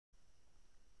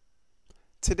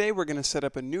Today we're going to set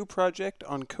up a new project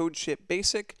on Codeship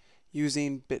Basic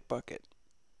using BitBucket.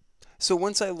 So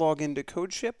once I log into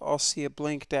Codeship, I'll see a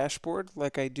blank dashboard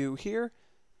like I do here,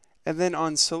 and then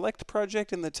on Select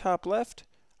Project in the top left,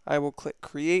 I will click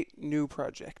Create New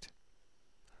Project.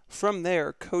 From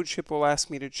there, Codeship will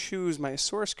ask me to choose my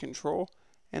source control,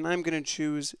 and I'm going to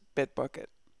choose BitBucket.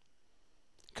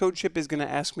 Codeship is going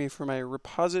to ask me for my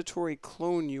repository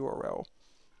clone URL.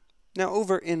 Now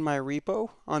over in my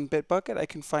repo on BitBucket, I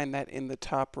can find that in the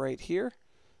top right here.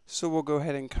 So we'll go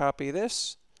ahead and copy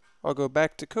this. I'll go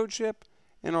back to Codeship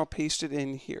and I'll paste it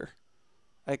in here.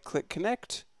 I click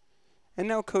Connect, and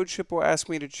now Codeship will ask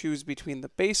me to choose between the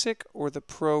basic or the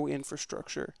pro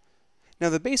infrastructure. Now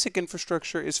the basic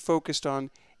infrastructure is focused on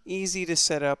easy to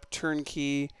set up,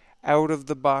 turnkey,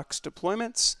 out-of-the-box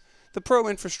deployments. The pro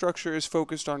infrastructure is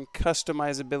focused on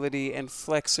customizability and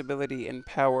flexibility and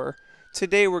power.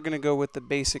 Today we're going to go with the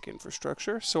basic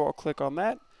infrastructure, so I'll click on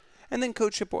that, and then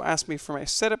Codeship will ask me for my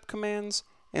setup commands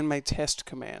and my test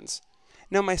commands.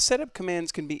 Now my setup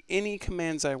commands can be any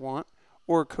commands I want,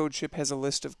 or Codeship has a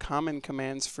list of common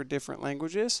commands for different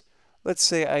languages. Let's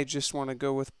say I just want to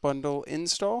go with bundle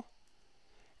install.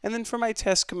 And then for my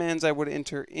test commands, I would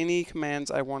enter any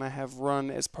commands I want to have run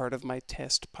as part of my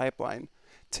test pipeline.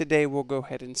 Today we'll go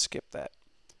ahead and skip that.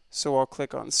 So I'll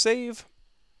click on Save.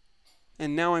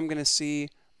 And now I'm going to see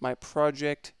my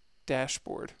project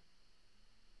dashboard.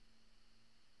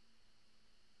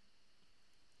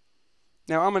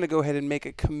 Now I'm going to go ahead and make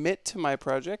a commit to my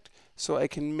project so I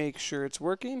can make sure it's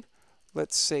working.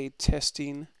 Let's say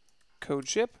testing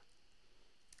Codeship.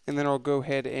 And then I'll go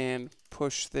ahead and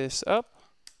push this up.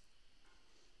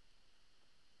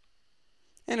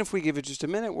 And if we give it just a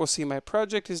minute, we'll see my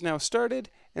project is now started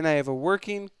and I have a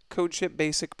working Codeship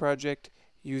Basic project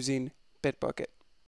using BitBucket.